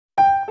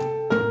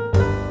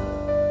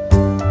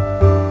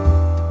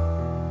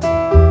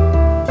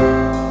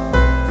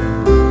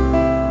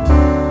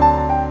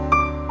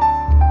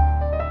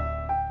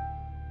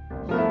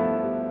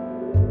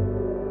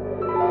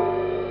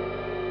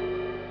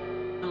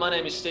my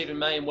name is Stephen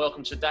May and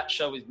welcome to That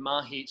Show with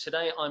Mahy.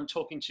 Today I'm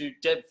talking to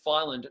Debbie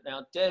Phyland.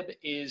 Now, Deb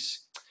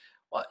is,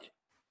 well,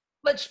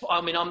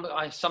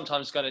 I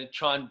sometimes got to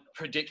try and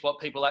predict what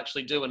people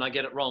actually do and I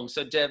get it wrong.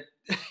 So Deb,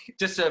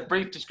 just a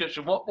brief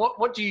description.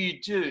 What do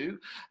you do?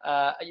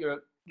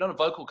 You're not a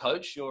vocal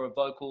coach, you're a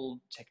vocal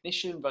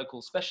technician,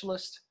 vocal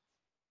specialist.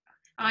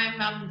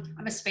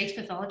 I'm a speech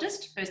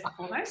pathologist first and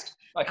foremost.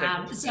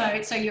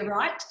 Okay. So you're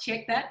right to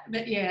check that,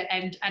 but yeah,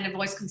 and a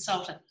voice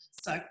consultant.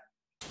 So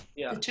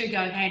yeah, the two go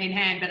hand in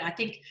hand. But I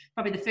think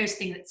probably the first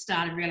thing that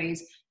started really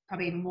is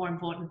probably even more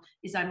important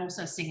is I'm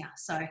also a singer.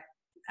 So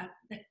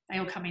they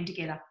all come in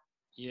together.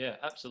 Yeah,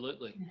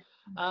 absolutely.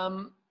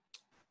 Yeah.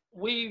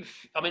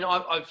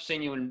 I've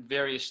seen you in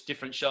various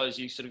different shows.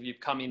 You've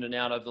come in and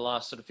out over the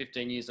last sort of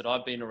 15 years that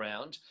I've been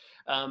around.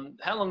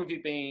 How long have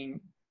you been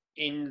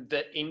in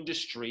the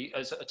industry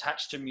as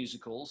attached to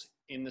musicals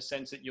in the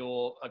sense that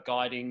you're a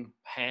guiding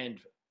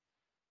hand?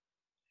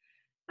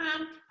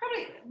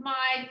 Probably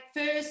my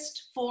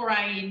first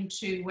foray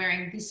into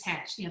wearing this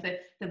hat,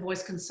 the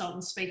voice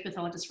consultant, speech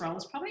pathologist role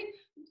was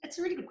it's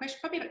a really good question,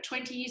 probably about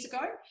 20 years ago.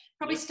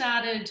 Probably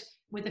started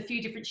with a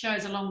few different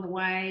shows along the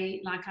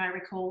way. Like I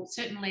recall,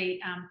 certainly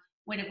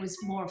when it was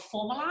more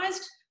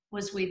formalised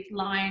was with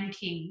Lion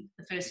King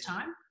the first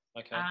time.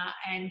 Okay.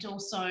 And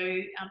also,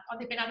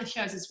 there've been other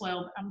shows as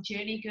well.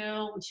 Journey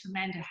Girl, which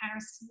Amanda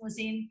Harrison was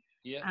in.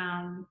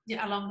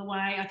 Along the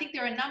way. I think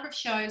there are a number of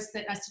shows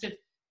that I sort of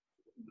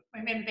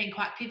remember being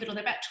quite pivotal.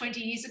 They're about 20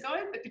 years ago,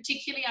 but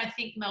particularly I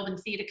think Melbourne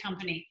Theatre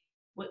Company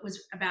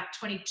was about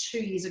 22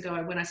 years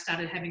ago when I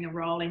started having a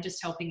role in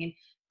just helping in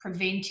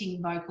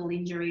preventing vocal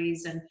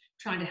injuries and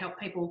trying to help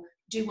people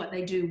do what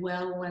they do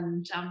well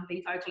and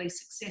be vocally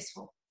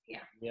successful.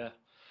 Yeah.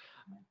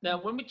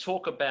 Now, when we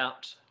talk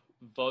about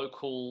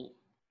vocal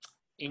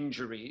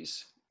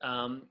injuries,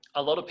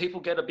 a lot of people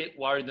get a bit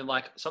worried. They're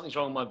like, something's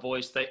wrong with my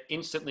voice. They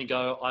instantly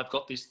go, I've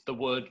got the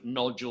word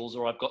nodules,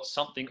 or I've got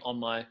something on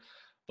my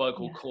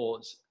vocal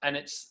cords. And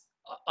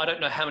I don't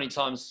know how many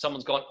times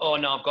someone's gone, oh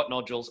no, I've got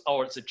nodules,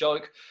 or it's a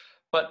joke.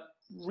 But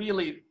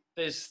really,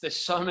 there's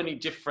so many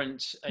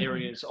different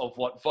areas of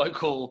what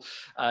vocal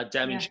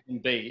damage can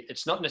be.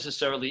 It's not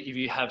necessarily if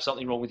you have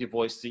something wrong with your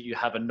voice that you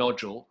have a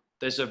nodule.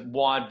 There's a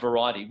wide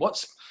variety.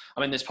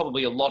 There's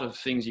probably a lot of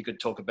things you could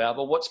talk about,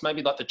 but what's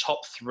maybe like the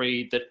top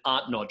 3 that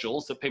aren't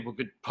nodules that people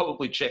could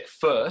probably check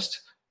first?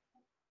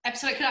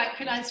 Absolutely.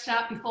 Could I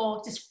start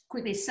before just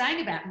quickly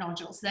saying about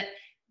nodules that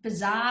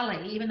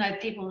bizarrely, even though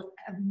people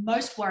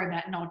most worry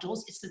about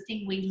nodules, it's the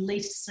thing we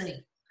least see.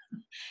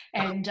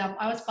 And I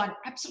always find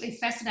absolutely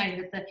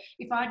fascinating that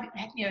if I'd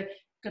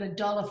got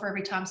 $1 for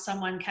every time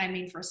someone came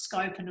in for a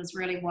scope and was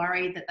really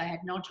worried that they had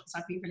nodules,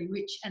 I'd be really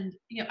rich. And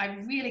I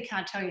really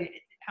can't tell you,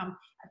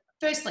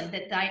 firstly,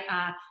 that they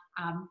are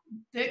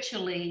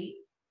virtually,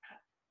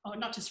 or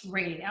not just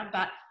rare,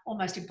 but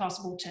almost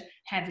impossible to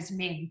have as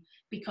men,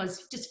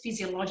 because just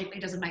physiologically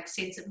it doesn't make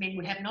sense that men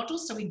would have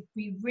nodules. So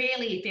we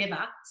rarely, if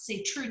ever,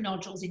 see true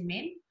nodules in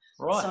men.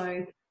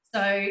 Right.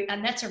 So,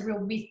 and that's a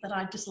real myth that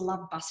I just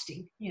love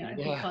busting,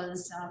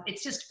 because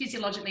it's just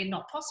physiologically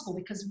not possible,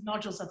 because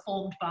nodules are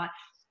formed by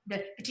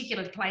the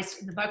particular place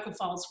in the vocal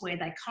folds where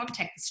they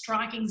contact the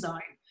striking zone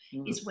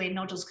is where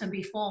nodules can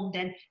be formed.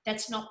 And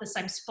that's not the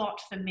same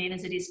spot for men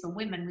as it is for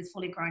women with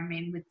fully grown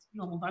men with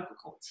normal vocal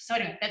cords. So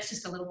anyway, that's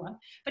just a little one.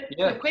 But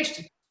the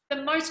question,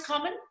 the most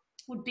common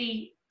would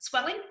be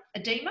swelling,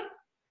 edema.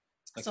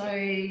 Okay. So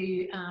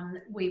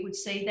we would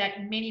see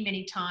that many,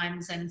 many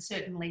times, and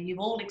certainly you've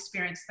all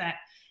experienced that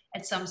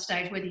at some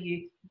stage, whether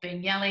you've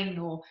been yelling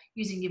or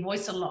using your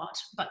voice a lot,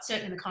 but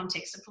certainly in the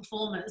context of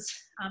performers,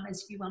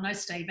 as you well know,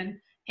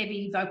 Stephen,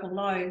 heavy vocal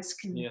loads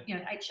can,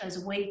 8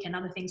 shows a week and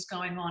other things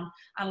going on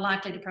are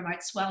likely to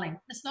promote swelling.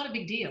 It's not a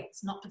big deal.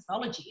 It's not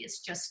pathology. It's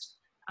just,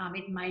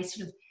 it may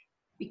sort of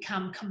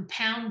become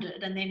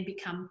compounded and then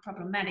become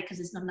problematic because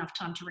there's not enough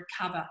time to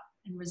recover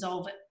and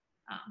resolve it.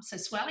 So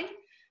swelling.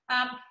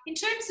 In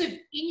terms of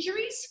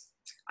injuries,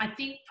 I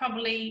think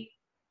probably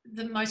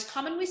the most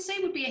common we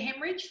see would be a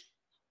hemorrhage.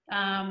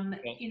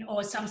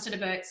 Or some sort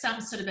of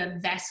a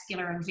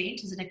vascular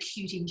event as an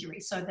acute injury.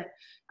 So that,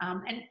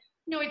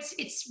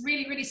 it's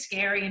really, really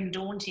scary and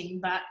daunting,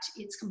 but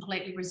it's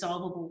completely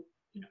resolvable,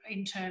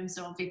 in terms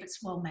of if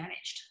it's well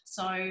managed.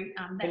 So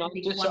that would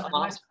be one of the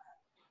most.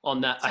 On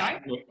that,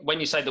 when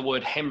you say the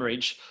word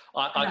hemorrhage,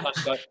 I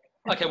go,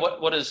 okay,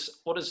 what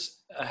is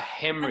a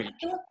hemorrhage?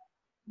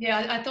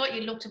 I thought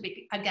you looked a bit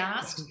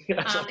aghast.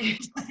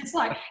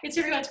 It's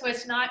everyone's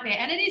worst nightmare,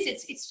 and it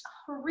is. It's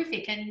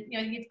horrific, and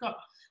you've got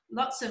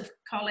lots of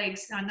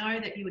colleagues. I know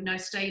that you would know,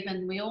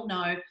 Stephen. We all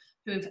know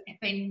who've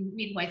been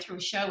midway through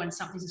a show and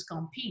something's just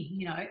gone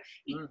ping.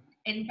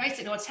 And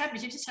basically what's happened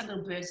is you just had a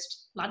little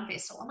burst blood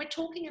vessel, and we're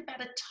talking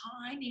about a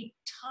tiny,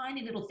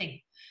 tiny little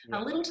thing,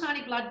 a little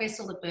tiny blood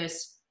vessel that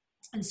bursts.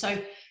 And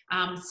so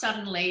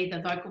suddenly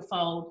the vocal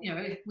fold,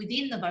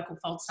 within the vocal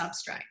fold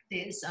substrate,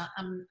 there's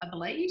a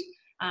bleed.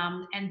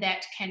 And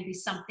that can be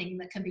something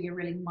that can be a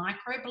really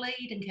micro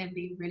bleed and can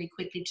be really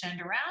quickly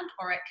turned around,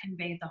 or it can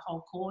be the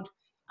whole cord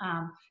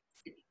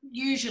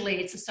usually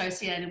it's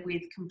associated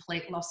with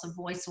complete loss of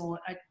voice or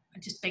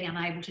just being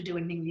unable to do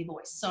anything with your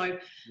voice. So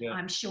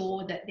I'm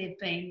sure that there have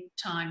been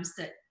times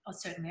that, or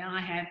certainly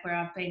I have, where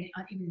I've been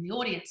in the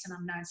audience and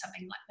I've known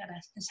something like that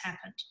has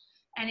happened.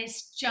 And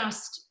it's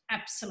just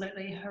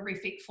absolutely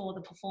horrific for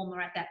the performer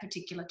at that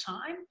particular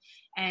time.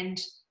 And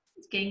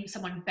getting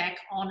someone back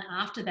on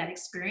after that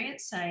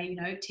experience, say,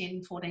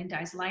 10, 14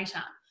 days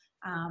later,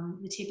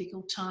 the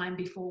typical time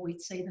before we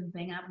see them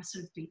being able to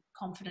sort of be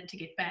confident to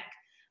get back,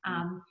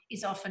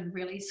 is often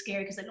really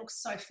scary because they look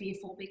so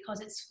fearful because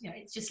it's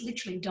just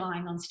literally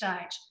dying on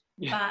stage.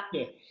 But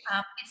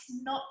it's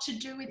not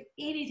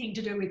anything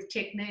to do with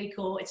technique,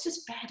 or it's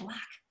just bad luck.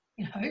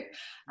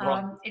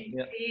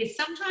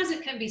 Sometimes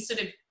it can be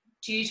sort of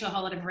due to a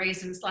whole lot of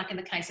reasons, like in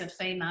the case of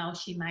female,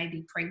 she may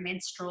be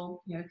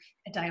premenstrual,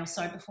 a day or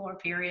so before a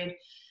period,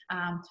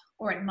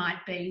 or it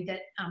might be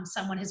that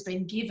someone has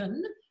been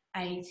given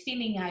a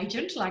thinning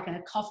agent, like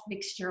a cough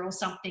mixture or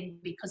something,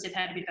 because they've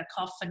had a bit of a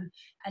cough, and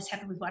as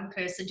happened with one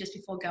person just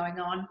before going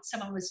on,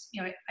 someone was,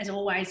 as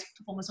always,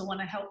 performers will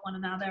want to help one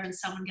another, and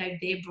someone gave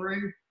their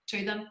brew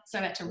to them, so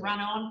they had to run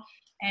on,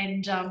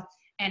 and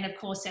of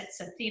course that's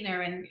a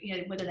thinner, and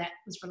whether that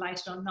was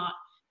related or not,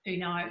 who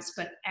knows,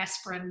 but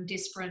aspirin,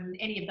 Disprin,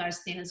 any of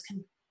those thinners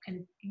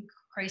can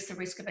increase the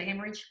risk of a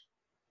hemorrhage.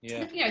 So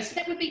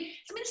that would be,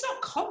 it's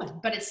not common,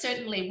 but it's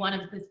certainly one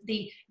of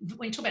the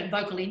when you talk about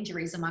vocal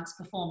injuries amongst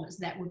performers,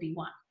 that would be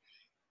one.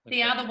 Okay.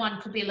 The other one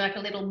could be like a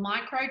little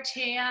micro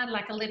tear,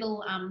 like a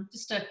little,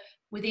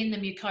 within the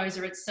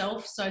mucosa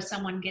itself. So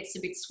someone gets a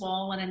bit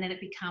swollen and then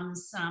it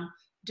becomes,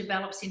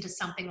 develops into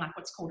something like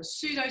what's called a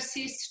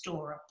pseudocyst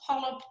or a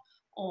polyp,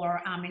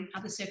 or in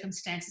other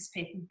circumstances,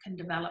 people can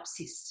develop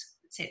cysts,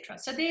 etc.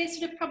 So they're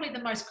sort of probably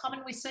the most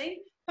common we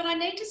see. But I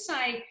need to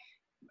say,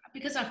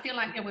 because I feel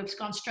like we've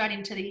gone straight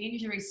into the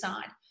injury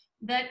side,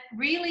 that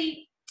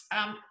really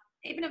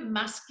even a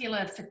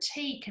muscular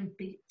fatigue can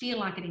feel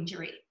like an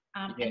injury.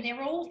 And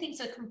they're all things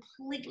that are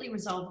completely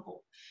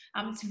resolvable.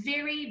 It's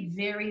very,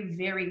 very,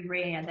 very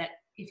rare that,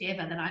 if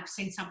ever, that I've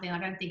seen something I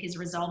don't think is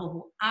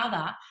resolvable,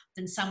 other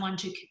than someone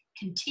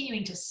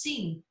continuing to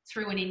sing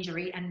through an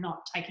injury and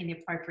not taking the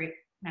appropriate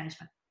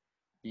management.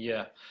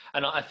 Yeah,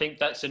 and I think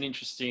that's an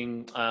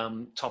interesting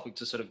topic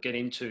to sort of get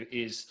into,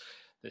 is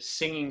the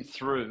singing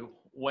through.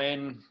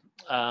 When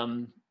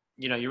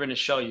you're in a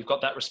show, you've got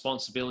that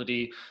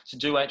responsibility to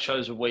do 8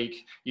 shows a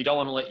week. You don't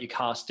want to let your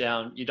cast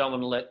down. You don't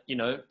want to let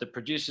the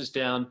producers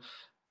down.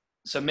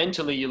 So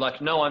mentally, you're like,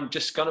 no, I'm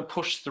just going to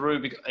push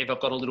through. If I've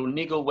got a little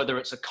niggle, whether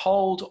it's a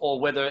cold or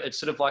whether it's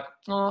sort of like,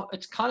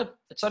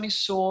 it's only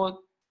sore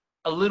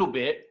a little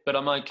bit, but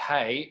I'm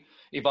okay.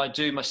 If I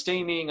do my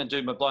steaming and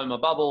do my blow my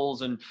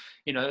bubbles and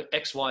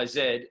X, Y,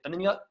 Z, and then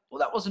you're like, well,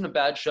 that wasn't a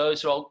bad show,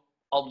 so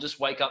I'll just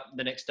wake up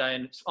the next day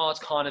and it's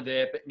kind of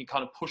there, but you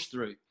kind of push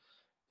through.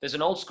 There's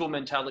an old school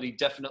mentality,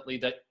 definitely,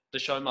 that the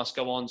show must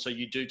go on, so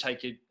you do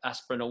take your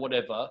aspirin or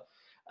whatever.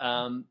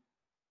 But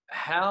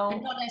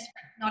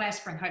not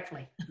aspirin,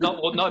 hopefully. No,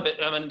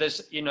 but I mean,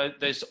 there's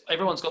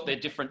everyone's got their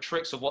different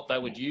tricks of what they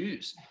would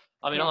use.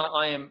 I mean,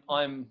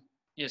 I'm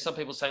some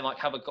people say like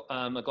have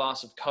a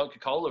glass of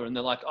Coca-Cola, and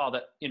they're like, oh,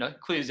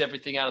 that clears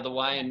everything out of the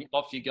way, and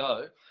off you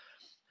go.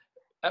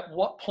 At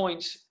what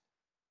point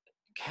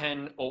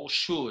can or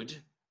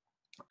should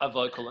a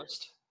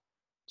vocalist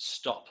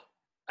stop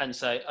and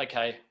say,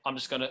 okay,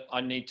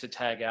 I need to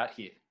tag out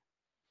here?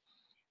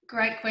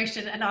 Great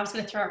question. And I was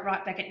going to throw it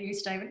right back at you,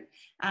 Stephen,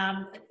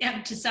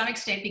 to some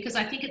extent, because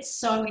I think it's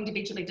so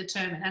individually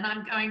determined. And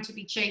I'm going to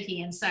be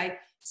cheeky and say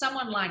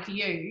someone like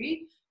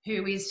you,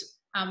 who is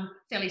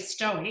fairly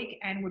stoic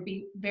and would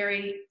be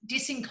very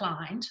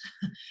disinclined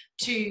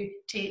to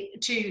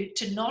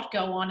not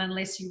go on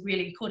unless you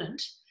really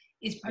couldn't,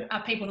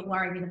 are people that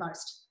worry me the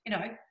most,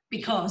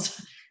 because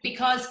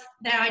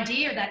the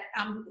idea that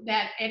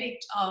that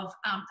edict of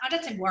I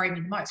don't say worry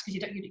me the most, because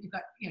you're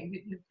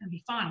going to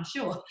be fine, I'm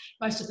sure,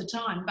 most of the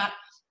time, but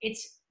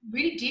it's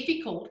really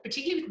difficult,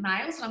 particularly with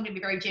males, and I'm going to be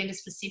very gender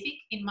specific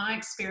in my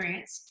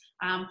experience.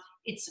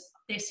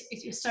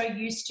 If you're so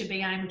used to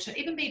being able to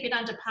even be a bit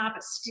under par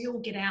but still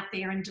get out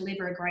there and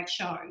deliver a great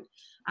show.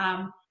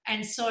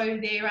 And so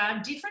there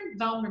are different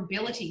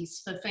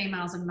vulnerabilities for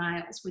females and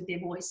males with their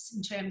voice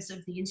in terms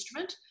of the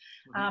instrument.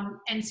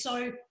 And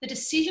so the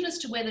decision as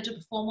to whether to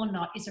perform or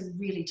not is a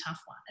really tough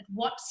one. At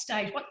what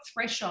stage, what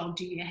threshold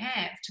do you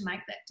have to make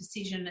that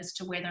decision as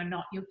to whether or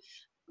not you're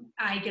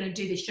going to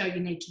do the show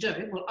you need to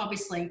do? Well,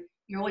 obviously,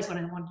 you're always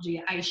going to want to do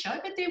your A show,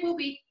 but there will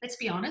be, let's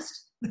be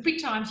honest, there'll be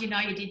times you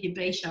did your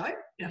B show.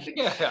 You need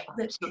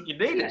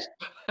it.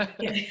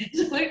 Yeah,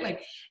 absolutely.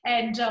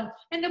 And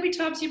there'll be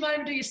times you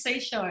might do your C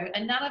show,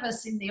 and none of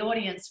us in the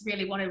audience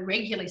really want to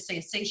regularly see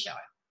a C show.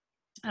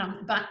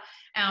 But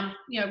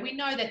we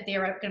know that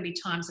there are going to be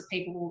times that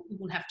people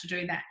will have to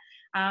do that.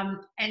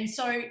 And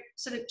so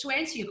to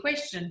answer your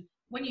question,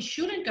 when you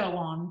shouldn't go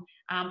on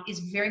is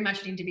very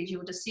much an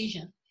individual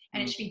decision.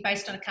 And it should be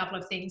based on a couple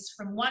of things.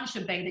 From one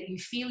should be that you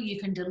feel you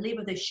can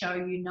deliver the show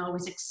you know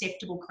is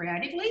acceptable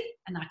creatively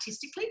and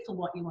artistically for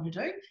what you want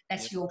to do.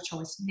 That's your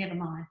choice, never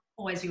mine,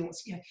 always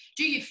yours. You know,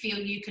 do you feel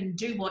you can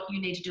do what you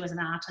need to do as an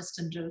artist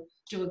and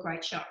do a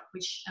great show,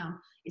 which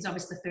is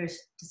obviously the first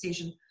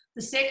decision.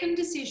 The second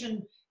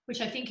decision, which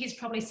I think is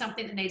probably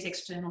something that needs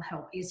external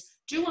help, is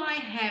do I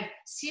have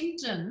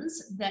symptoms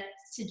that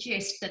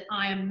suggest that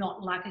I am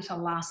not likely to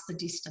last the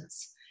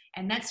distance?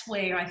 And that's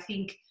where I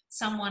think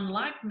someone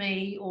like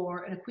me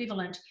or an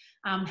equivalent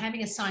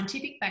having a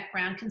scientific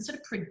background can sort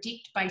of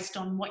predict based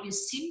on what your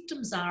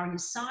symptoms are and your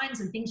signs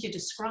and things you're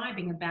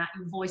describing about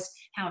your voice,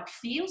 how it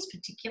feels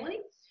particularly,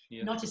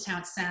 not just how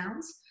it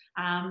sounds,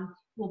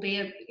 will be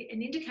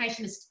an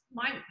indication. Is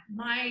my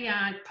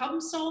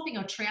problem solving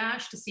or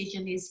triage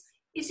decision is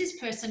this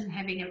person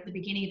having at the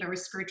beginning of a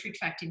respiratory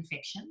tract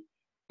infection?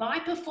 By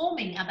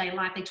performing, are they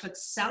likely to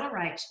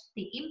accelerate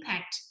the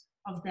impact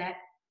of that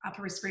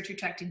upper respiratory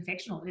tract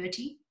infection or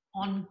ERTI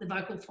on the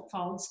vocal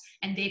folds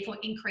and therefore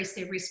increase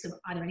their risk of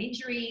either an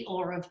injury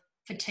or of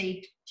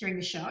fatigue during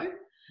the show?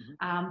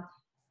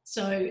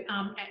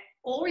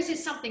 Or is there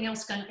something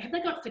else going on? Have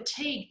they got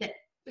fatigue that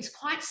is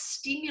quite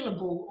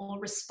stimulable or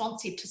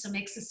responsive to some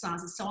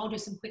exercises? So I'll do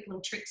some quick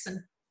little tricks, and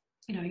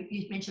you know,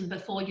 you mentioned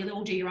before, you'll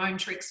all do your own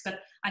tricks, but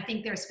I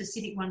think there are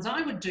specific ones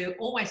I would do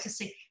always to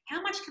see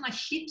how much can I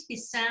shift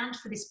this sound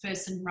for this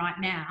person right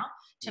now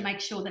to make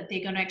sure that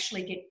they're going to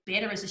actually get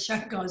better as the show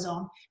goes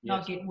on,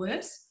 not get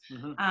worse.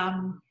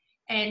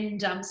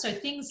 So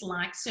things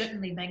like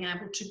certainly being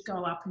able to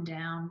go up and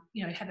down,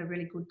 you know, have a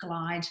really good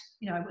glide,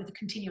 you know, with a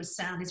continuous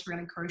sound is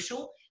really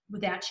crucial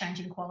without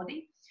changing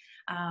quality.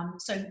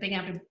 So being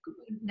able to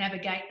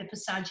navigate the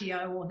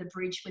passaggio or the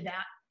bridge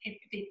without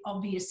the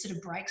obvious sort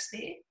of breaks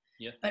there.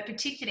 But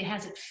particularly, how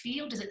does it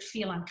feel? Does it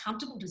feel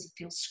uncomfortable? Does it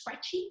feel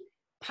scratchy?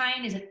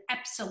 Pain is an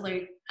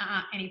absolute,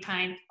 any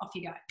pain, off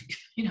you go.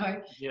 You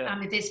know,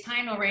 if there's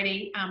pain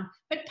already,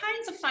 but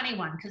pain's a funny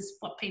one because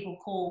what people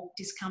call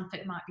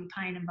discomfort might be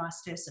pain and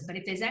vice versa. But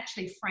if there's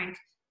actually frank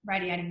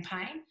radiating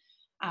pain,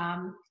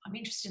 I'm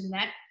interested in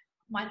that.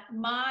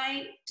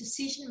 My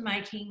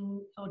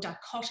decision-making or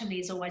dichotomy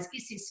is always,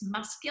 is this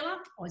muscular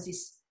or is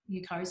this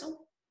mucosal?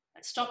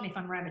 Stop me if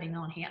I'm rabbiting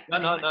on here.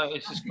 No,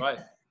 it's just great.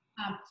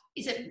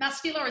 Is it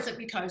muscular or is it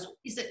mucosal?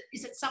 Is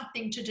it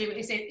something to do,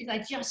 is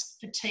they just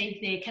fatigue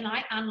there? Can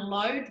I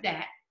unload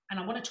that? And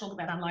I want to talk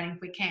about unloading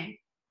if we can.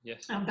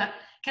 Yes. But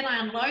can I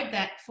unload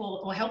that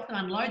or help them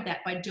unload that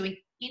by doing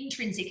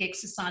intrinsic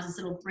exercises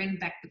that will bring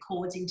back the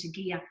cords into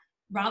gear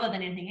rather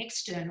than anything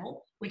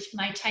external, which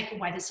may take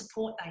away the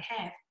support they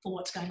have for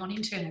what's going on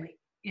internally?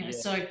 You know,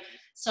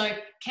 so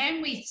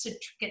can we sort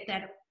of get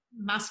that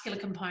muscular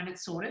component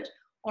sorted?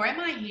 Or am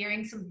I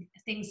hearing some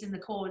things in the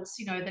cords,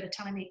 you know, that are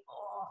telling me,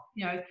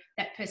 you know,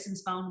 that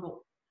person's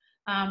vulnerable?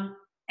 And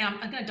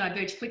I'm going to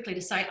diverge quickly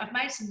to say I've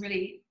made some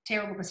really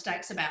terrible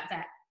mistakes about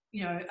that,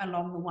 you know,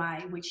 along the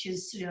way, which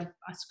is, you know,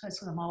 I suppose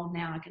when I'm old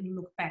now, I can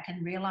look back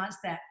and realise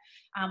that,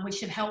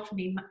 which have helped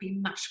me be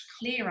much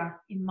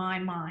clearer in my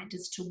mind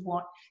as to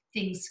what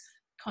things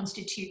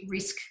constitute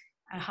risk,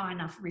 a high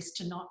enough risk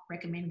to not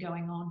recommend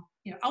going on.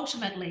 You know,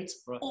 ultimately,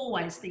 it's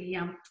always the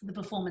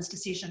performer's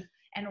decision.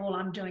 And all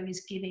I'm doing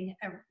is giving,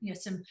 you know,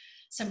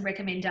 some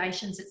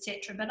recommendations,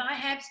 etc. But I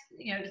have,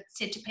 you know,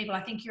 said to people,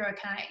 I think you're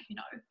okay, you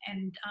know,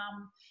 and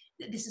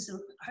this is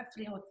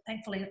hopefully or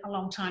thankfully a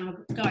long time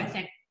ago,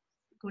 thank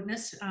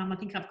goodness. I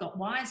think I've got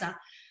wiser,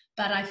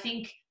 but I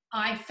think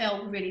I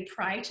fell really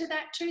prey to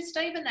that too,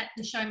 Stephen, that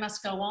the show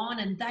must go on,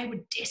 and they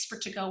were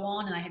desperate to go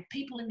on, and they had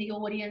people in the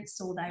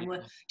audience, or they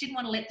didn't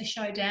want to let the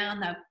show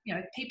down. They, you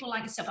know, people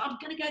like yourself, I'm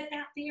going to go out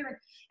there,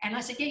 and I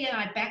said,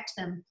 I backed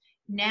them.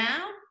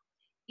 Now,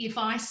 if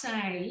I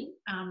say,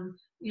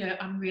 you know,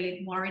 I'm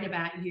really worried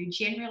about you,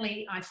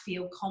 generally I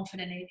feel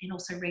confident in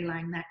also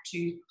relaying that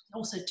to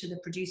the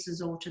producers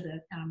or to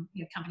the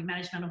you know, company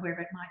management or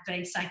wherever it might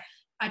be, saying,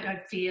 I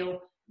don't feel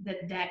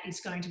that is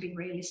going to be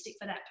realistic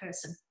for that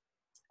person.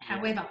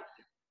 However,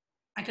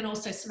 I can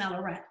also smell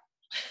a rat.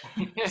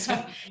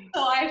 so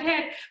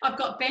I've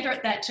got better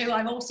at that too.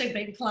 I've also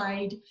been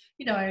played,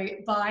 you know,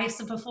 by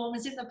some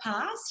performers in the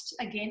past,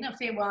 again, a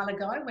fair while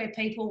ago, where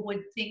people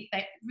would think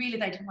that really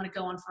they didn't want to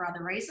go on for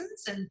other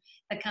reasons, and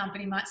the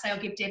company might say, I'll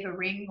give Deb a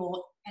ring,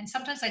 and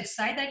sometimes they'd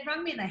say they'd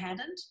rung me and they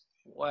hadn't.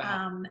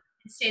 Wow.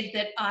 Said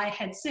that I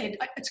had said,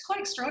 it's quite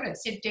extraordinary,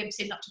 Deb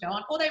said not to go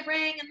on, or they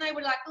rang and they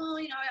were like, oh,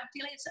 you know, I'm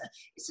feeling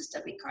it's just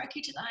a bit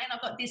croaky today and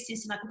I've got this,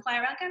 and I can play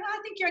around. I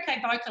think you're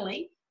okay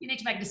vocally. You need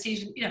to make a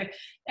decision, you know,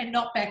 and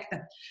not back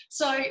them.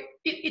 So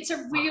it's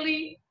a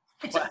really,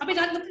 I mean,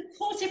 of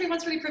course,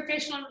 everyone's really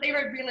professional.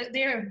 They're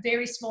a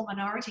very small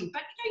minority.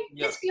 But, you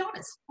know, let's be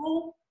honest.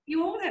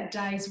 You all have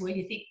days where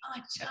you think,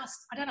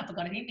 I don't know if I've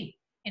got it in me,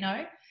 you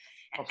know.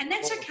 And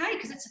that's okay,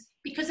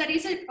 because that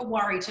is a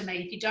worry to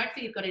me. If you don't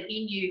feel you've got it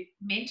in you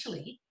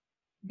mentally,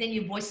 then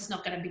your voice is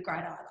not going to be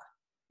great either,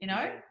 you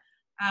know.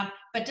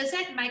 But does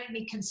that make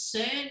me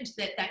concerned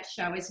that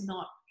show is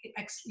not,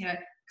 you know,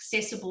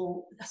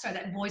 accessible, so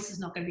that voice is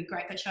not going to be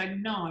great. They show,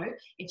 no,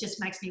 it just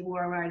makes me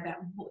more worried about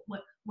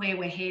where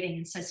we're heading.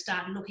 And so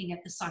start looking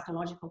at the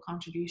psychological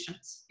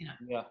contributions, you know.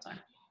 Yeah. So.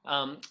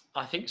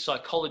 I think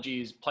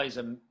psychology plays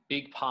a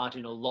big part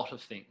in a lot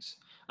of things.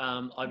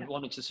 I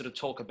wanted to sort of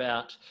talk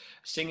about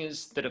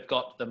singers that have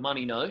got the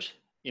money note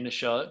in a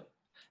show,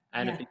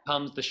 and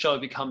the show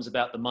becomes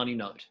about the money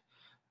note.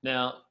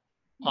 Now,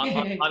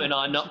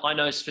 I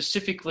know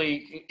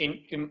specifically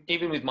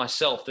even with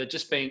myself,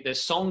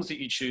 there's songs that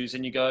you choose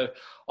and you go,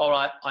 all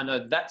right, I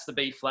know that's the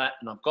B flat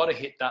and I've got to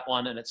hit that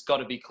one and it's got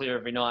to be clear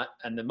every night.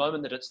 And the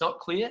moment that it's not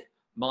clear,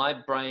 my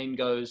brain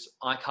goes,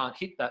 I can't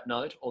hit that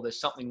note, or there's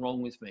something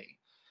wrong with me.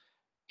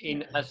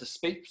 As a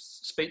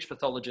speech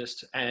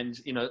pathologist and,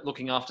 you know,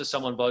 looking after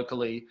someone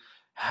vocally,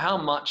 how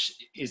much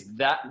is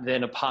that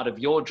then a part of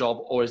your job,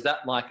 or is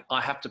that like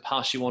I have to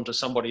pass you on to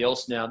somebody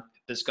else now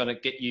that's going to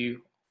get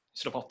you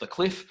sort of off the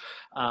cliff,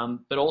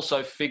 but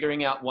also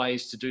figuring out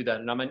ways to do that?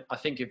 And I mean, I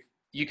think if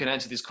you can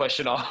answer this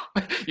question,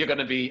 you're going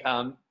to be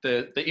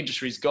the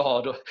industry's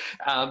god,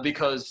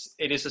 because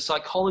it is a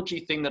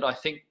psychology thing that I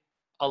think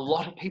a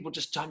lot of people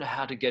just don't know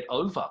how to get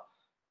over.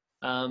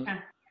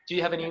 Do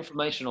you have any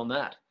information on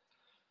that?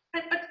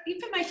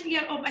 Information,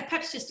 or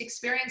perhaps just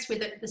experience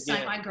with it the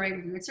same. I agree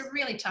with you. It's a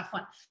really tough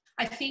one.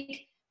 I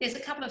think there's a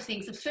couple of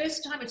things. The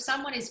first time, if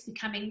someone is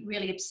becoming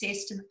really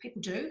obsessed, and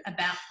people do,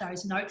 about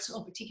those notes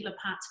or particular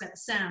parts about the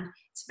sound,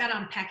 it's about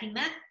unpacking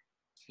that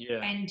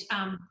and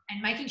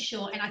making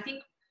sure. And I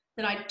think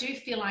that I do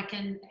feel I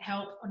can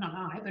help, or not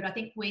I, but I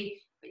think we,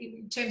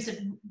 in terms of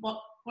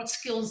what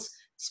skills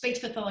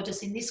speech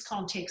pathologists in this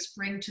context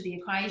bring to the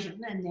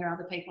equation, and there are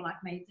other people like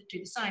me that do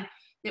the same,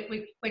 that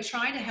we're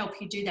trying to help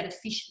you do that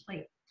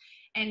efficiently.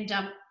 And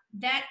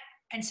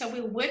and so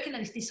we were working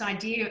on this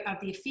idea of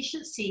the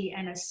efficiency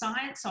and a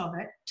science of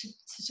it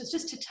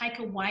to take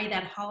away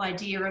that whole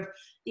idea of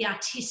the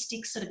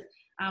artistic sort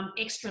of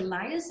extra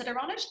layers that are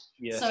on it.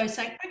 Yes. So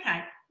saying,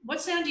 okay,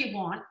 what sound do you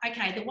want?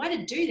 Okay, the way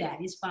to do that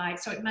is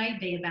so it may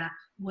be about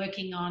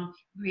working on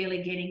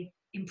really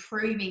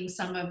improving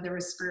some of the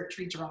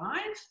respiratory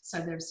drive, so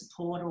there's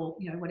support or,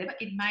 you know, whatever.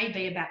 It may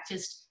be about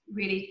just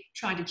really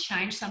trying to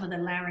change some of the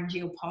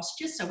laryngeal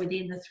posture, so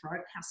within the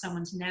throat, how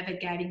someone's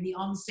navigating the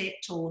onset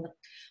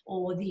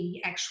or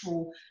the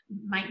actual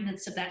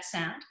maintenance of that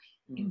sound.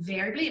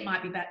 Invariably, it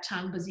might be about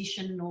tongue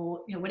position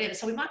or, you know, whatever.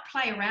 So we might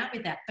play around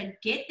with that, but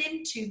get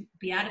them to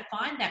be able to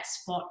find that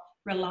spot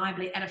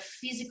reliably at a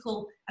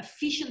physical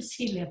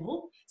efficiency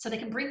level, so they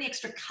can bring the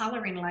extra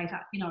colour in later,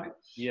 you know.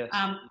 Yes.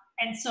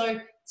 And so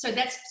I know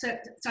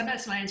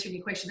that's not answering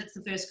your question. That's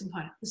the first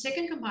component. The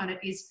second component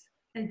is,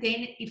 and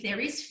then if there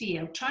is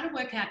fear, trying to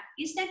work out,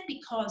 is that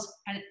because,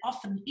 and it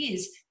often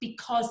is,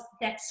 because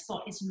that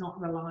spot is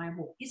not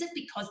reliable? Is it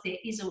because there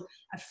is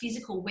a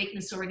physical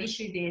weakness or an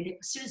issue there that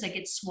as soon as they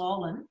get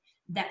swollen,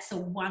 that's the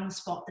one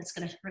spot that's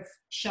going to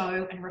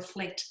show and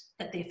reflect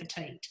that they're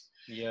fatigued?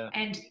 Yeah.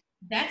 And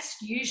that's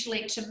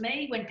usually, to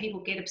me, when people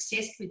get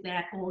obsessed with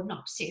that, or not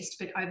obsessed,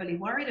 but overly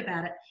worried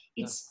about it,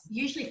 it's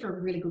usually for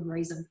a really good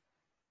reason.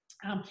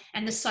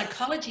 And the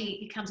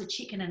psychology becomes a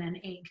chicken and an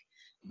egg,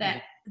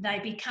 that they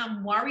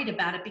become worried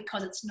about it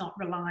because it's not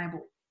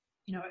reliable,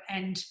 you know,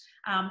 and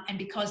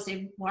because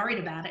they're worried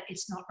about it,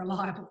 it's not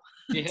reliable.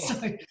 Yeah.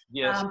 So,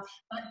 yes.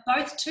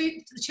 But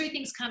the two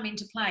things come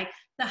into play.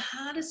 The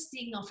hardest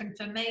thing often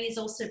for me is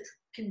also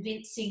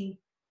convincing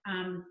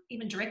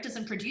even directors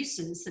and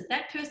producers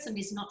that person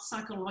is not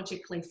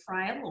psychologically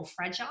frail or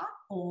fragile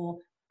or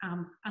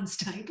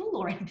unstable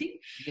or anything.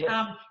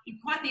 Yeah.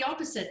 Quite the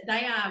opposite.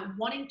 They are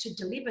wanting to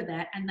deliver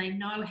that, and they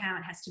know how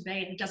it has to be,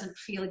 and it doesn't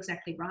feel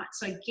exactly right.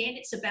 So again,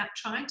 it's about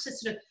trying to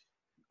sort of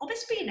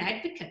almost be an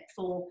advocate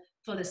for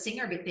the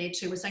singer a bit there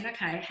too. We're saying,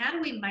 okay, how do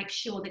we make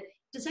sure that,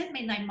 does that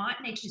mean they might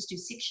need to just do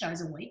 6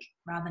 shows a week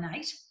rather than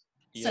 8?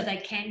 Yeah. So they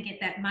can get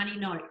that money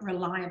note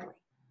reliably?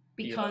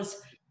 Because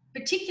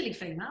particularly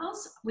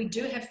females, we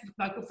do have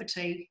vocal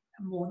fatigue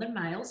more than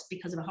males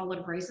because of a whole lot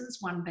of reasons.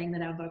 One being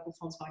that our vocal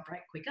folds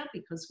vibrate quicker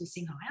because we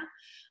sing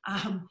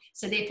higher.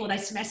 So therefore they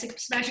smash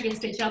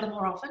against each other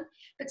more often.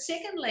 But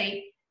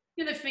secondly,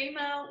 you know, the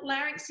female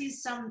larynx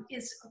is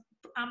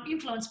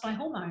influenced by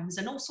hormones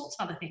and all sorts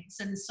of other things.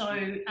 And so,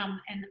 and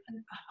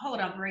a whole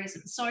lot of other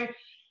reasons. So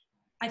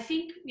I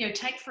think, you know,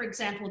 take for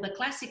example, the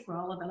classic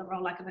role of an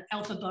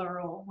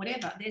alphaba or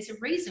whatever. There's a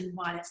reason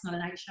why that's not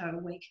an 8 show a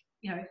week,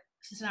 you know,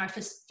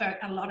 for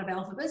a lot of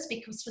alphabas,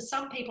 because for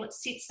some people it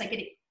sits, they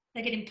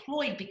get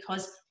employed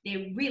because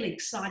they're really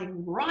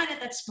exciting right at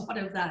that spot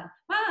of the,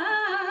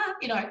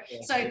 you know,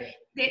 so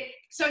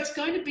it's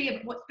going to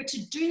be, but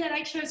to do that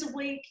 8 shows a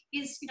week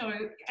is, you know,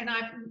 and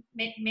I've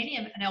met many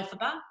an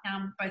alphaba,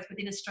 both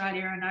within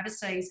Australia and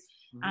overseas,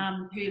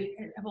 who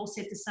have all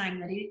said the same,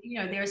 that, you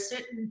know, there are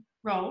certain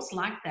roles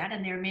like that,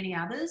 and there are many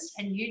others,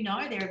 and, you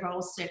know, there are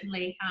roles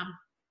certainly,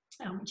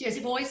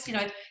 Jersey Boys, you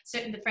know,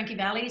 certain, the Frankie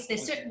Valleys,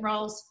 there's certain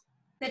roles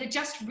that are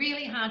just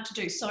really hard to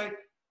do. So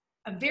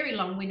a very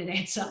long-winded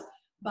answer,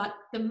 but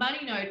the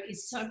money note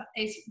is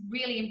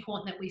really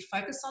important that we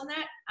focus on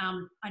that.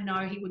 I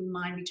know he wouldn't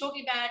mind me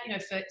talking about, you know,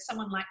 for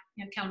someone like,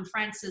 you know, Callum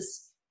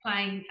Francis,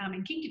 playing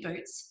in Kinky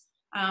Boots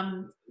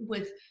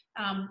with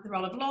the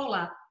role of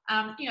Lola,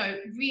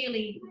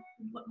 really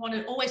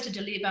wanted always to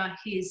deliver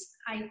his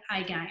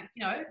A game,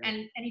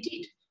 and he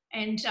did.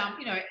 And,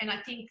 and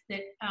I think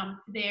that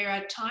there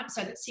are times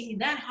so that singing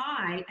that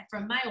high for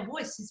a male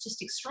voice is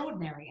just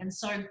extraordinary. And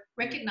so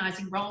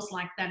recognising roles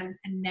like that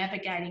and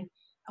navigating,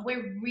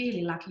 we're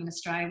really lucky in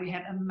Australia. We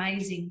have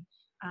amazing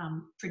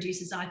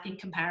producers, I think,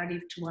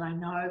 comparative to what I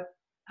know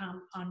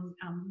on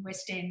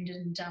West End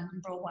and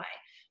Broadway,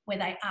 where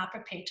they are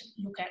prepared to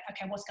look at,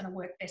 okay, what's going to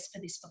work best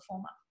for this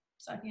performer.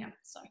 So,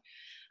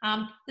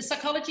 the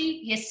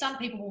psychology, yes, some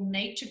people will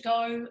need to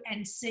go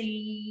and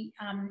see,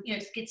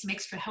 get some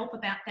extra help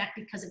about that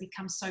because it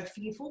becomes so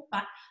fearful.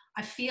 But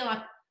I feel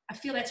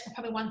that's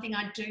probably one thing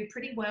I do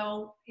pretty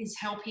well is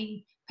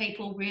helping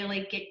people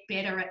really get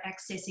better at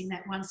accessing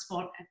that one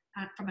spot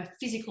from a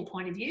physical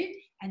point of view.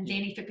 And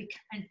then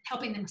and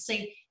helping them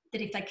see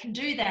that if they can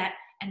do that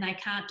and they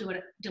can't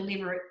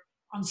deliver it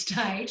on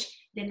stage,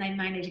 then they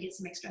may need to get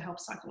some extra help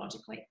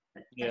psychologically.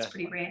 But that's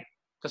pretty rare.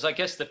 Because I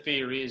guess the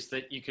fear is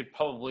that you could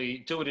probably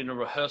do it in a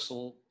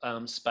rehearsal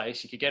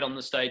space. You could get on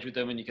the stage with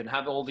them and you can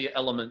have all the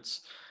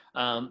elements,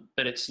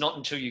 but it's not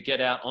until you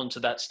get out onto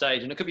that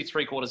stage, and it could be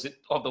 3/4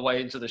 of the way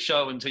into the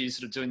show until you're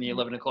sort of doing the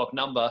 11 o'clock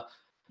number,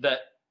 that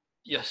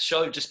your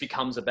show just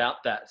becomes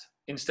about that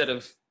instead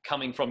of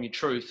coming from your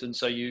truth. And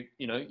so you're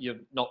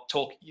not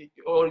talking,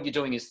 all you're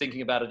doing is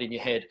thinking about it in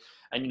your head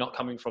and you're not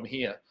coming from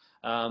here.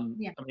 I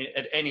mean,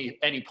 at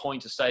any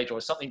point of stage or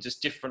something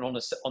just different on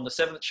the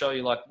 7th show,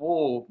 you're like,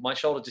 whoa, my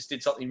shoulder just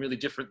did something really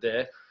different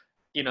there.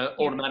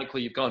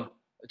 Automatically you've gone,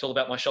 it's all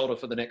about my shoulder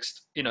for the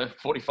next,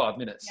 45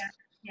 minutes.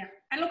 Yeah.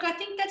 And look, I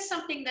think that's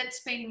something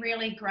that's been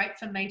really great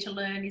for me to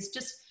learn is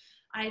just,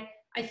 I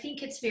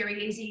think it's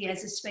very easy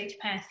as a speech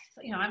path.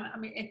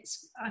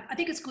 I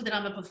think it's good that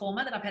I'm a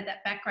performer, that I've had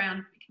that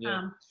background,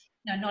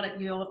 not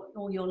at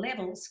all your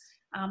levels.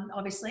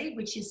 Obviously,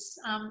 which is,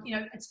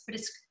 but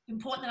it's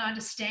important that I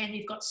understand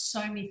you've got so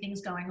many things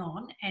going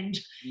on. And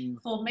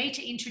for me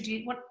to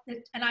introduce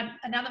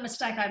another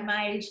mistake I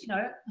made,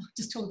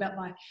 just talk about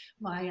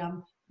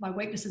my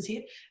weaknesses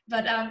here,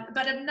 but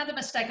another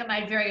mistake I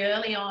made very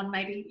early on,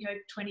 maybe,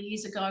 20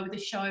 years ago with the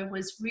show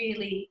was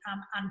really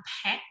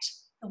unpacked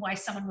the way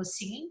someone was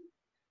singing,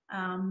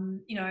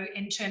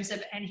 in terms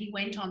of, and he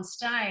went on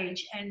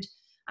stage and,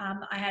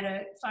 I had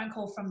a phone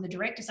call from the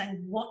director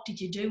saying, what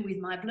did you do with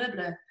my blah,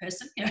 blah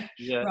person,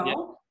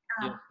 role?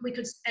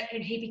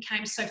 And he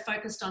became so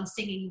focused on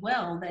singing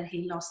well that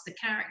he lost the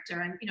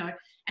character. And,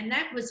 and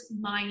that was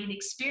my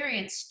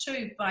inexperience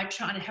too, by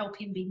trying to help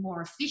him be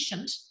more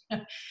efficient.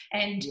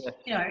 And,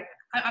 I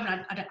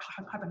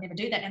hope I never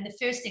do that. And the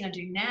first thing I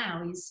do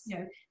now is,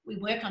 we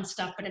work on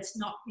stuff, but it's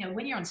not,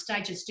 when you're on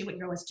stage, just do what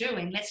you're always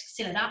doing. Let's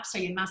set it up so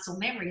your muscle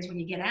memory is when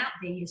you get out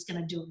there, you're just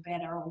going to do it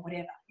better or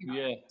whatever.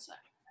 So.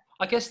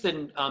 I guess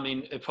then,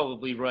 it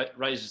probably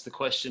raises the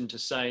question to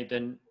say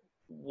then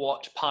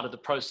what part of the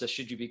process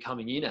should you be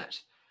coming in at?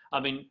 I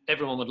mean,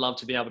 everyone would love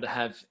to be able to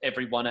have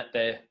everyone at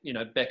their,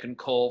 beck and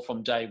call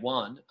from day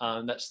one.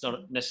 That's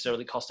not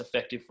necessarily cost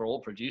effective for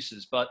all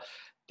producers, but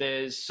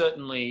there's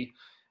certainly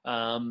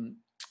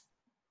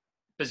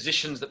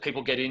positions that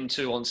people get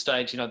into on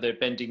stage. They're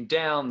bending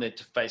down, they're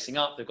facing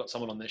up, they've got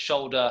someone on their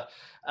shoulder.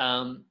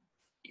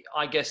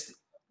 I guess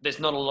there's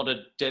not a lot of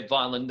Debbie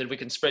Phyland that we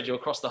can spread you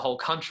across the whole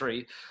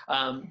country.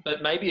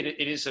 But maybe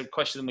it is a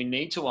question we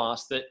need to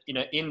ask that,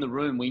 in the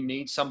room, we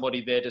need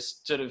somebody there to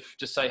sort of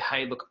just say,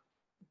 hey, look,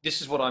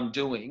 this is what I'm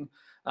doing.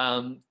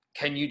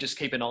 Can you just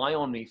keep an eye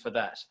on me for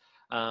that?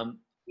 I'm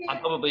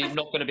probably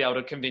not going to be able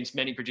to convince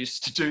many producers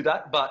to do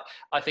that, but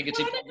I think it's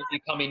important that you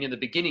come in the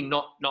beginning,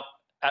 not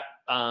at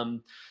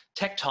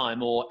tech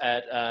time or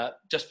at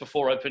just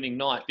before opening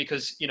night,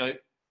 because,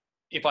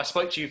 if I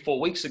spoke to you 4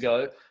 weeks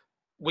ago,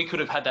 we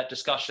could have had that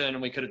discussion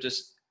and we could have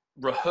just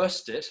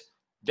rehearsed it,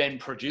 then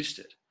produced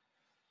it.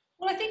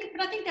 Well, I think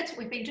that's what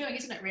we've been doing,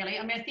 isn't it, really?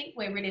 I mean, I think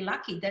we're really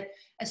lucky that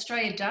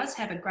Australia does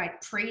have a great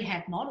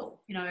prehab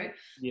model, I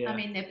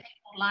mean, there are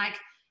people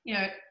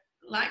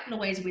like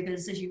Louise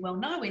Withers, as you well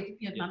know, with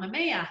Mamma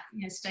Mia,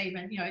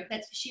 Stephen,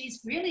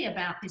 she's really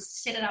about this,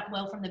 set it up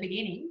well from the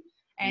beginning.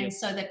 And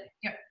so that,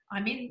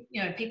 I'm in,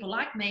 people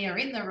like me are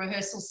in the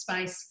rehearsal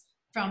space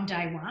from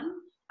day one.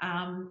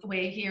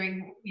 We're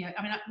hearing,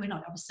 we're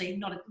not obviously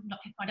not,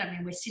 I don't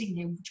mean we're sitting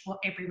there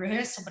every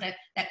rehearsal, but at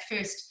that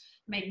first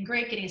meet and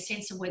greet, getting a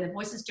sense of where the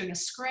voice is, doing a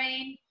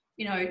screen,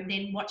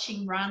 then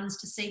watching runs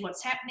to see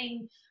what's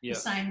happening. The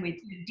same with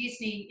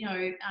Disney,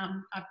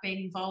 I've been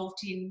involved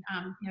in,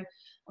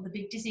 all the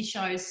big Disney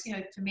shows,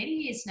 for many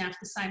years now for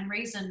the same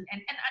reason.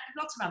 And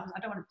lots of others,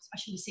 I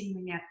shouldn't be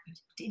singling out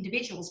to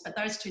individuals, but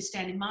those two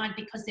stand in mind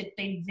because they've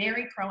been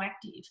very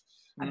proactive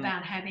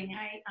about having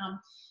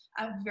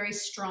a very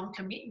strong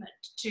commitment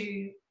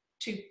to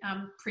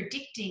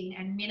predicting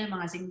and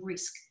minimising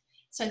risk.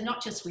 So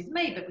not just with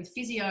me, but with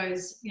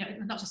physios,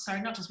 not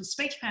just with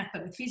speech path,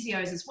 but with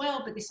physios as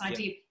well. But this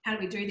idea, how do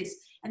we do this?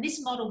 And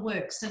this model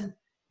works. And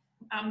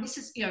this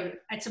is,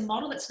 it's a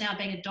model that's now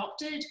being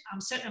adopted,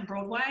 certainly on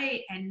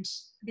Broadway, and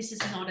this is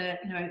not a,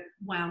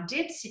 wound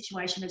dead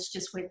situation. It's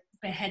just we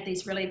had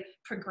these really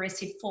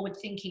progressive,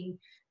 forward-thinking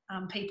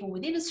people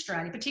within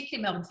Australia,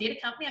 particularly Melbourne Theatre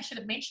Company. I should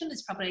have mentioned,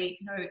 there's probably,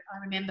 I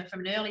remember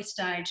from an early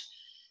stage,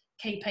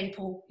 key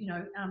people,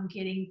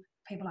 getting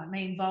people like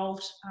me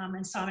involved,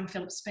 and Simon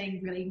Phillips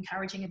being really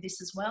encouraging of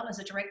this as well as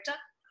a director.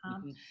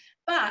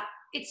 But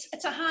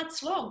it's a hard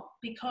slog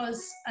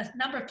because a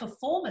number of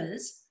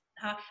performers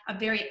are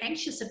very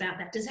anxious about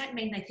that. Does that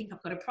mean they think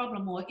I've got a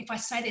problem? Or if I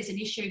say there's an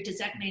issue, does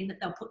that mean that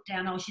they'll put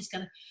down, oh, she's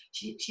going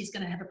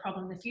to have a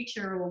problem in the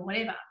future or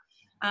whatever?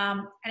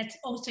 And it's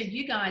also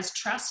you guys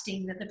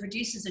trusting that the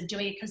producers are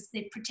doing it because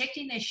they're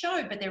protecting their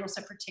show, but they're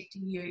also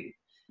protecting you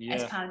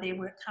as part of their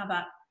work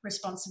cover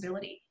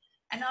responsibility.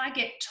 And I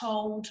get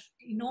told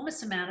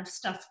enormous amount of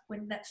stuff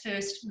when that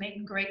first meet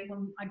and greet,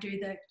 when I do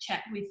the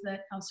chat with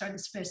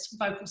this first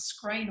vocal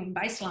screen on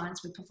bass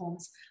lines with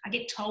performers. I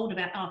get told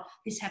about, oh,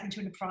 this happened to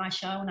in a prior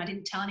show and I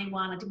didn't tell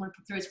anyone. I didn't want to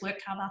put through his work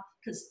cover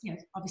because,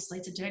 obviously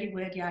it's a dirty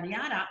word, yada,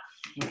 yada,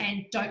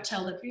 and don't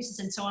tell the producers.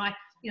 And so and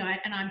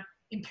I'm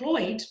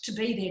employed to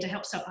be there to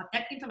help. So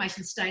that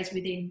information stays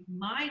within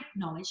my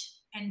knowledge,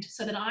 and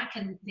so that I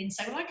can then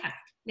say, well, okay,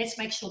 let's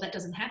make sure that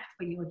doesn't happen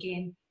for you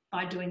again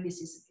by doing this,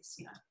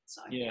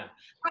 So yeah,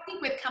 I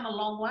think we've come a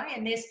long way,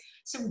 and there's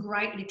some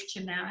great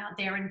literature now out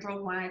there, and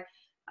Broadway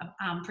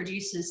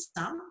produces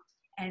some,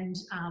 and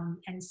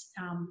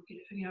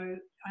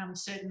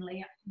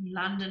certainly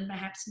London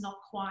perhaps not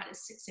quite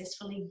as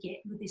successfully yet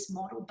with this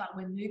model, but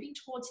we're moving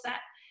towards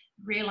that,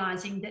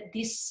 realising that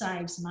this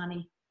saves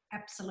money,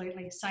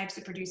 absolutely saves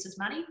the producers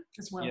money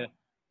as well. Yeah.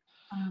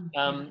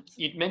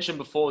 You'd mentioned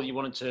before you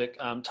wanted to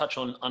touch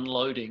on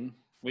unloading,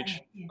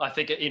 which I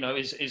think,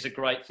 is a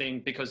great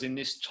thing, because in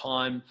this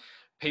time,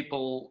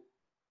 people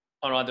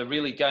are either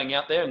really going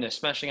out there and they're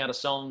smashing out a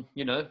song,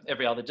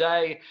 every other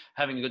day,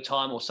 having a good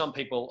time, or some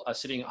people are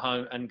sitting at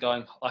home and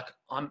going, like,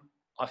 I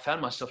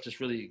found myself just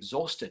really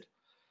exhausted.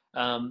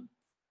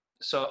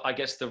 So I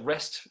guess the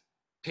rest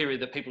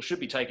period that people should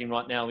be taking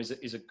right now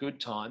is a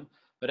good time.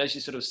 But as you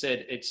sort of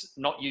said, it's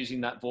not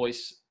using that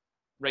voice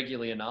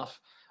regularly enough.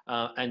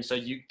 And so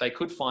they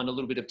could find a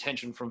little bit of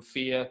tension from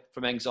fear,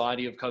 from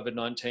anxiety of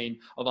COVID-19,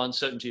 of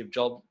uncertainty of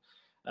job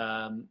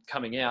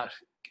coming out.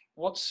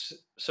 What's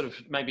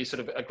maybe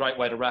a great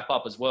way to wrap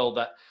up as well,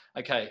 that,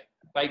 okay,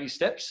 baby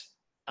steps,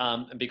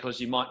 because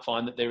you might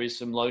find that there is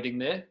some loading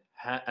there,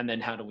 and then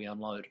how do we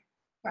unload?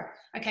 Right.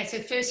 Okay, so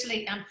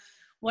firstly,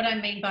 what I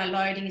mean by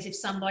loading is if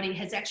somebody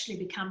has actually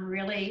become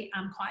really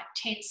quite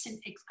tense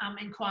and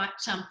quite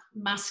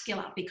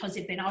muscular because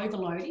they've been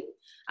overloading.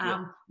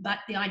 But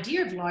the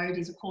idea of load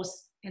is, of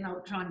course,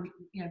 I'll try and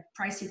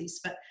praise this,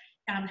 but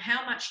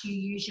how much you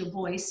use your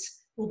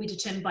voice will be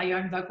determined by your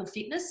own vocal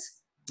fitness,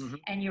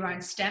 and your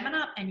own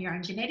stamina and your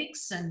own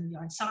genetics and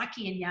your own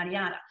psyche and yada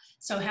yada.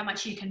 So how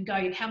much you can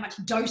go, how much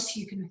dose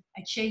you can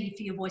achieve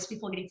for your voice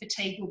before getting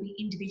fatigued will be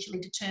individually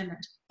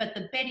determined. But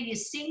the better you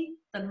sing,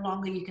 the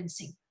longer you can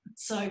sing.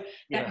 So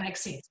that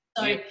makes sense.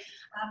 So, and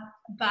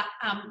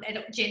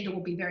gender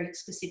will be very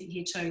specific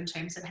here too in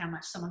terms of how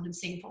much someone can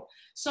sing for.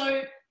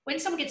 So when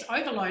someone gets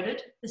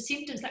overloaded, the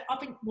symptoms that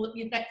often,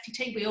 that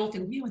fatigue, we all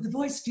feel, the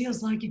voice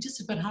feels like you just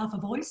have got half a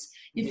voice.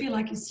 You feel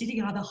like you're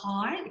sitting either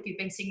high, if you've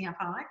been singing up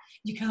high,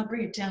 you can't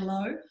bring it down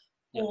low,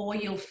 or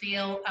you'll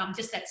feel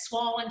just that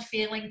swollen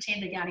feeling,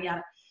 tender, yada,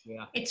 yada.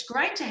 Yeah. It's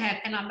great to have,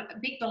 and I'm a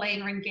big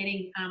believer in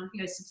getting, some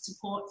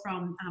support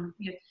from,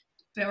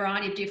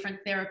 variety of different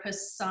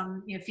therapists,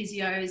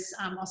 physios,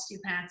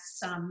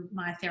 osteopaths,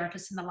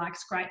 myotherapists and the like.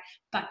 Is great.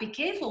 But be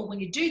careful when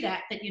you do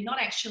that you're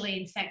not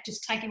actually, in fact,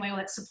 just taking away all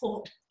that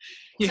support.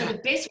 Yeah. So the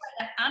best way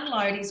to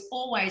unload is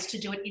always to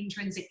do it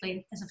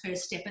intrinsically as a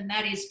first step. And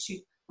that is to,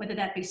 whether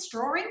that be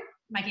strawing,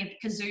 making a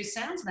kazoo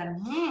sound, so that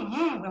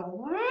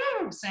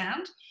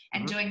sound,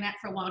 and doing that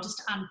for a while just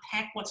to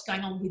unpack what's going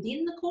on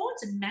within the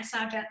cords and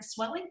massage out the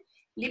swelling.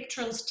 Lip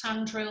trills,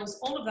 tongue trills,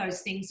 all of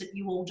those things that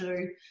you all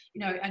do,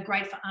 are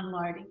great for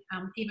unloading.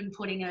 Even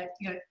putting the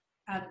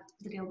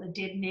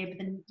dead neb,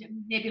 the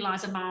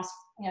nebulizer mask,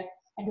 and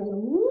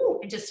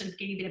just sort of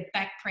getting a bit of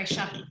back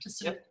pressure to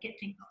sort of get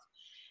things off.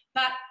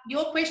 But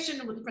your question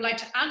related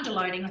to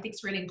underloading, I think,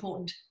 is really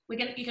important.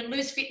 You can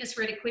lose fitness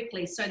really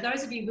quickly. So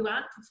those of you who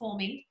aren't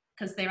performing,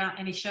 because there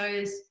aren't any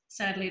shows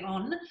sadly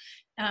on,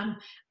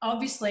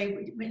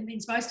 obviously it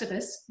means most of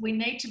us, we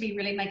need to be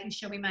really making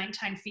sure we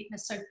maintain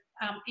fitness. So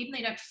even though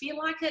you don't feel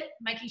like it,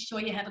 making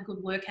sure you have a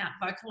good workout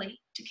vocally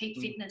to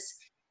keep fitness.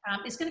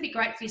 It's going to be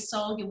great for your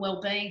soul, your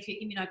well-being, for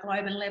your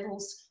immunoglobulin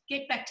levels.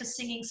 Get back to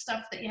singing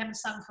stuff that you haven't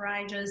sung for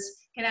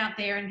ages. Get out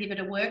there and give it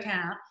a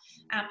workout,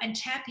 and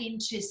tap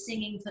into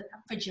singing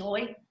for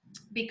joy,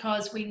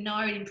 because we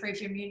know it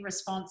improves your immune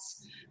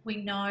response.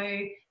 We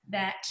know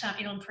that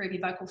it'll improve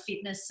your vocal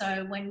fitness.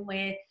 So when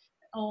we're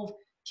all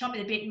chomping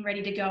the bit and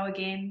ready to go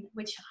again,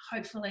 which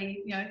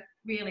hopefully,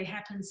 really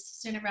happens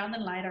sooner rather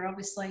than later,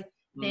 obviously,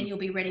 then you'll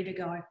be ready to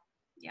go.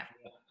 Yeah.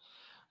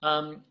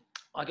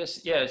 I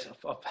guess,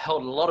 I've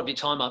held a lot of your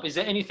time up. Is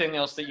there anything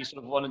else that you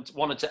sort of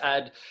wanted to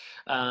add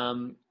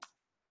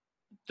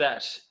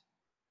that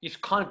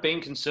you've kind of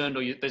been concerned,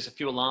 or there's a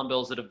few alarm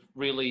bells that have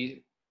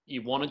really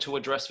you wanted to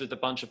address with a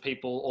bunch of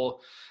people, or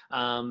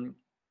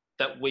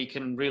that we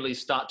can really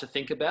start to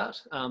think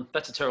about?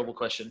 That's a terrible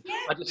question. Yeah.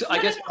 I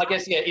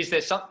guess, yeah. Is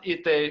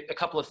there a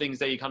couple of things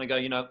there you kind of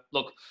go,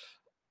 look,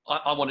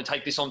 I want to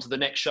take this on to the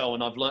next show,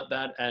 and I've learnt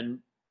that, and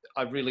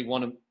I really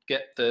want to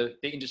get the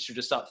industry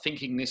to start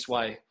thinking this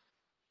way.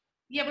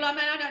 Yeah, well, I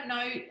mean, I don't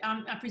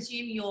know. I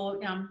presume your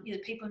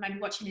people who may be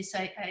watching this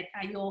are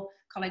your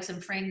colleagues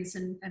and friends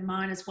and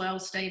mine as well,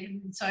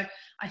 Stephen. And so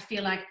I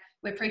feel like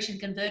we're preached and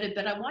converted,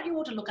 but I want you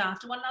all to look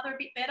after one another a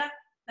bit better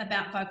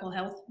about vocal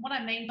health. What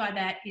I mean by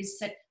that is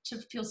that so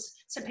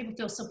people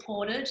feel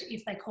supported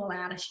if they call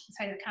out,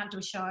 say they can't do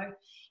a show,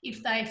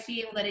 if they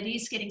feel that it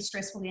is getting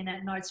stressful in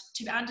that notes,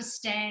 to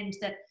understand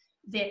that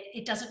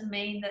it doesn't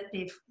mean that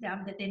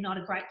they're not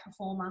a great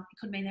performer. It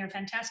could mean they're a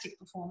fantastic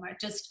performer.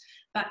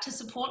 But to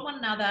support one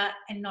another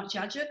and not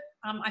judge it.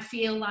 I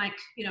feel like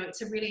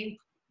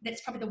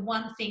that's probably the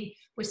one thing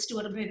we're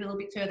still to move a little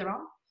bit further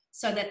on,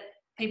 so that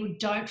people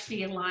don't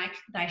feel like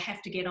they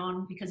have to get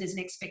on because there's an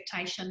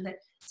expectation that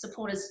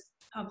supporters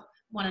of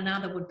one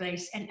another would be.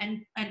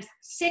 And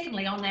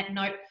secondly, on that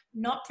note,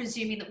 not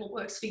presuming that what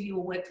works for you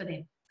will work for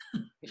them.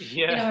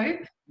 Yeah.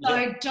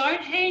 So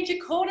don't hand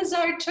your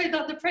cortisone to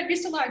the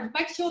prednisone alone.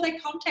 Make sure they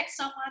contact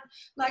someone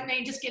like me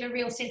and just get a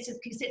real sense of,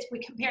 because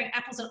we're comparing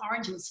apples and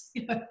oranges.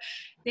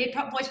 Their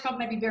voice problem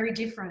may be very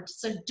different.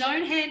 So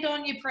don't hand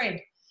on your pred.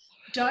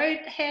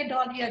 Don't hand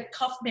on your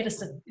cough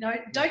medicine.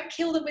 Don't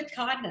kill them with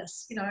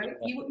kindness.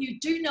 You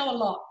do know a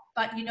lot,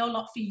 but you know a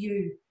lot for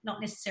you, not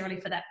necessarily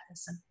for that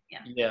person.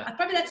 Yeah.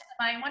 Probably that's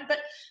the main one. But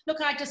look,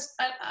 I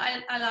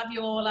love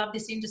you all. Love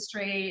this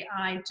industry.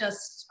 I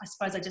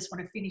suppose I just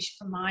want to finish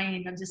from my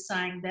end. I'm just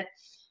saying that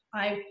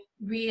I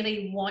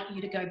really want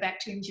you to go back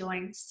to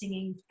enjoying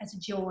singing as a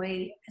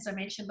joy, as I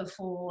mentioned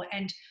before,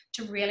 and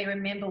to really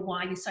remember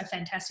why you're so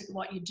fantastic at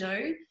what you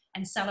do,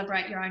 and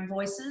celebrate your own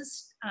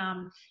voices,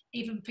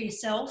 even for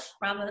yourself.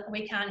 Rather,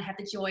 we can't have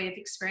the joy of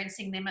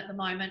experiencing them at the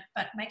moment,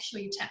 but make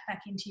sure you tap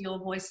back into your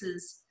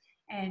voices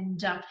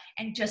and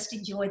just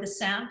enjoy the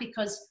sound,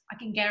 because I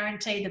can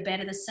guarantee the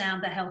better the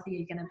sound, the healthier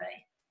you're going to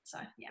be. So,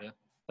 yeah.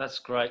 That's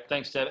great.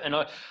 Thanks, Deb. And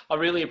I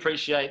really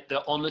appreciate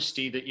the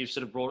honesty that you've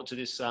sort of brought to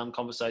this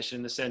conversation,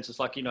 in the sense it's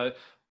like,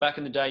 back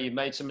in the day, you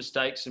made some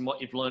mistakes and what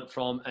you've learned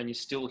from, and you're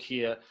still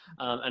here.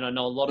 And I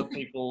know a lot of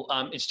people,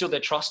 it's still their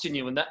trust in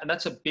you, and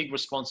that's a big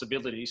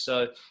responsibility.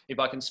 So if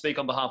I can speak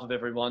on behalf of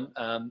everyone,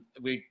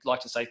 we'd like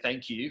to say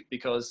thank you,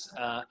 because,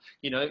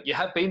 you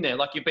have been there.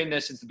 Like, you've been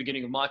there since the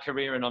beginning of my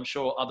career, and I'm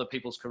sure other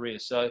people's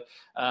careers. So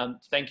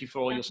thank you for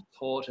all your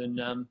support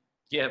and,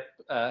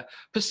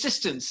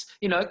 persistence,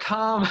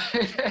 calm,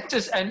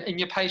 and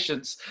your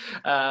patience,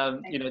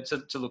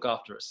 to look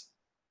after us.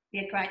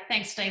 Yeah, great.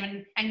 Thanks,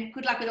 Stephen. And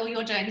good luck with all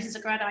you're doing. This is a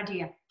great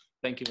idea.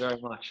 Thank you very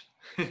much.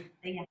 See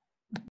ya.